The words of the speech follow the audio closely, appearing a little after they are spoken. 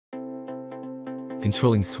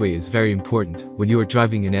Controlling sway is very important when you are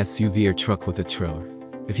driving an SUV or truck with a trailer.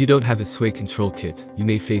 If you don't have a sway control kit, you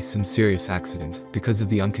may face some serious accident because of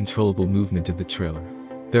the uncontrollable movement of the trailer.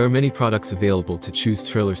 There are many products available to choose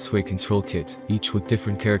trailer sway control kit, each with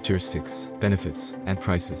different characteristics, benefits, and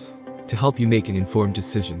prices. To help you make an informed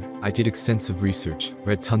decision, I did extensive research,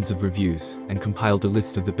 read tons of reviews, and compiled a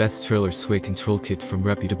list of the best trailer sway control kit from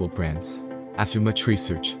reputable brands. After much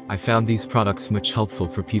research, I found these products much helpful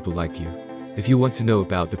for people like you. If you want to know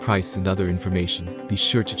about the price and other information, be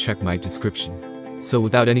sure to check my description. So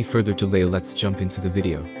without any further delay, let's jump into the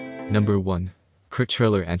video. Number 1. CURT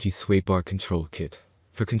Trailer Anti-Sway Bar Control Kit.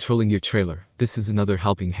 For controlling your trailer, this is another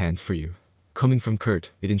helping hand for you. Coming from CURT,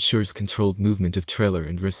 it ensures controlled movement of trailer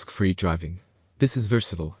and risk-free driving. This is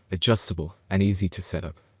versatile, adjustable, and easy to set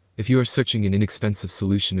up. If you are searching an inexpensive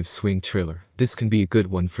solution of swing trailer, this can be a good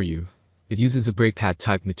one for you. It uses a brake pad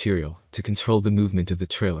type material to control the movement of the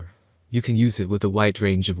trailer. You can use it with a wide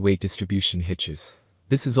range of weight distribution hitches.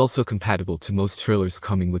 This is also compatible to most trailers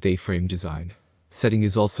coming with A-frame design. Setting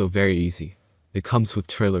is also very easy. It comes with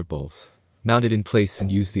trailer bolts. Mount it in place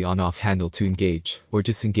and use the on-off handle to engage or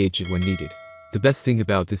disengage it when needed. The best thing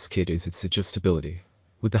about this kit is its adjustability.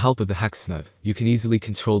 With the help of the hex nut, you can easily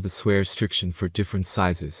control the sway restriction for different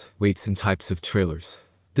sizes, weights and types of trailers.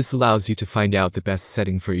 This allows you to find out the best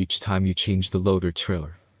setting for each time you change the load or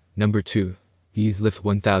trailer. Number 2. Ease Lift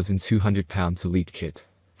 1200 pounds Elite Kit.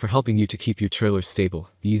 For helping you to keep your trailer stable,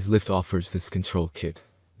 Ease Lift offers this control kit.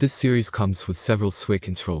 This series comes with several sway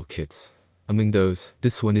control kits. Among those,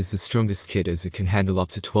 this one is the strongest kit as it can handle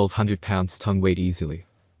up to 1200 pounds tongue weight easily.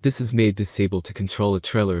 This is made this able to control a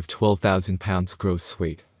trailer of 12,000 pounds gross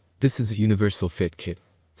weight. This is a universal fit kit.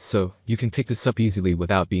 So, you can pick this up easily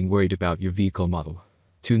without being worried about your vehicle model.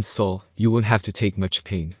 To install, you won't have to take much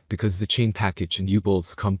pain, because the chain package and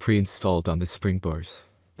U-bolts come pre-installed on the spring bars.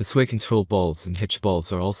 The sway control balls and hitch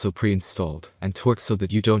balls are also pre-installed, and torqued so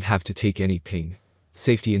that you don't have to take any pain.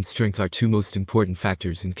 Safety and strength are two most important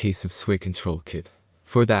factors in case of sway control kit.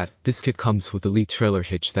 For that, this kit comes with Elite trailer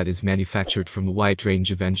hitch that is manufactured from a wide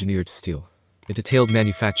range of engineered steel. A detailed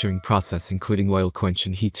manufacturing process including oil quench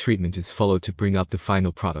and heat treatment is followed to bring up the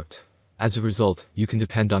final product. As a result, you can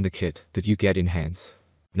depend on the kit that you get in hands.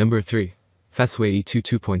 Number 3. Fastway E2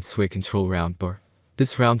 2-point Sway Control Round Bar.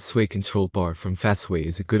 This round sway control bar from Fastway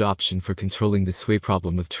is a good option for controlling the sway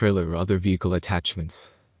problem of trailer or other vehicle attachments.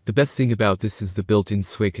 The best thing about this is the built-in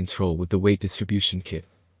sway control with the weight distribution kit.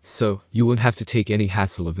 So, you won't have to take any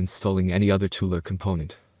hassle of installing any other tool or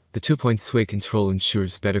component. The 2-point sway control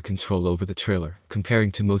ensures better control over the trailer, comparing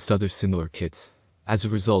to most other similar kits. As a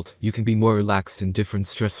result, you can be more relaxed in different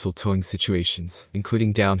stressful towing situations,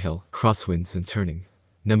 including downhill, crosswinds and turning.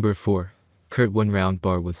 Number 4. CURT One Round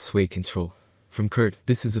Bar with Sway Control. From CURT,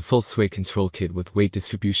 this is a full sway control kit with weight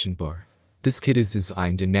distribution bar. This kit is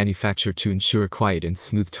designed and manufactured to ensure a quiet and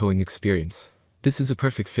smooth towing experience. This is a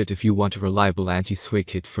perfect fit if you want a reliable anti-sway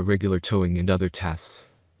kit for regular towing and other tasks.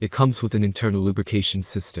 It comes with an internal lubrication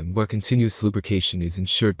system where continuous lubrication is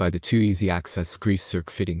ensured by the two easy-access grease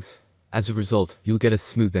zerk fittings. As a result, you'll get a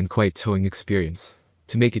smooth and quiet towing experience.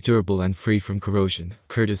 To make it durable and free from corrosion,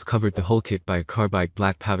 CURT has covered the whole kit by a carbide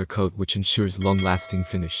black powder coat which ensures long-lasting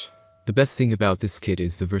finish. The best thing about this kit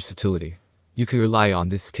is the versatility. You can rely on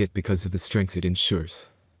this kit because of the strength it ensures.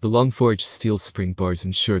 The long-forged steel spring bars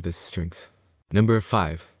ensure this strength. Number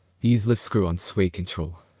 5. Ease Lift Screw-On Sway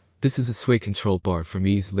Control. This is a sway control bar from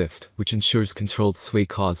Ease Lift, which ensures controlled sway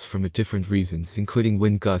caused from different reasons including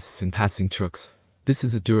wind gusts and passing trucks. This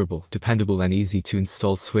is a durable, dependable and easy to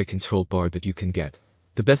install sway control bar that you can get.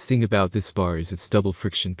 The best thing about this bar is its double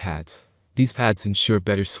friction pads. These pads ensure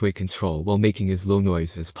better sway control while making as low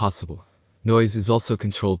noise as possible. Noise is also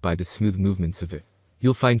controlled by the smooth movements of it.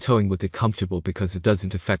 You'll find towing with it comfortable because it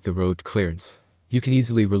doesn't affect the road clearance. You can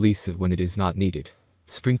easily release it when it is not needed.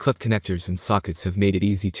 Spring clip connectors and sockets have made it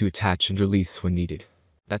easy to attach and release when needed.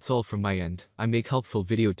 That's all from my end. I make helpful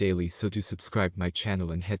video daily, so do subscribe my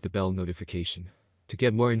channel and hit the bell notification. To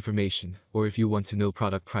get more information, or if you want to know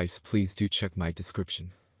product price, please do check my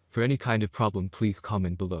description. For any kind of problem, please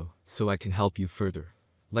comment below, so I can help you further.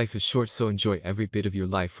 Life is short, so enjoy every bit of your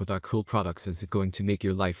life with our cool products as it's going to make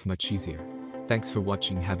your life much easier. Thanks for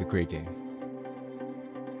watching, have a great day.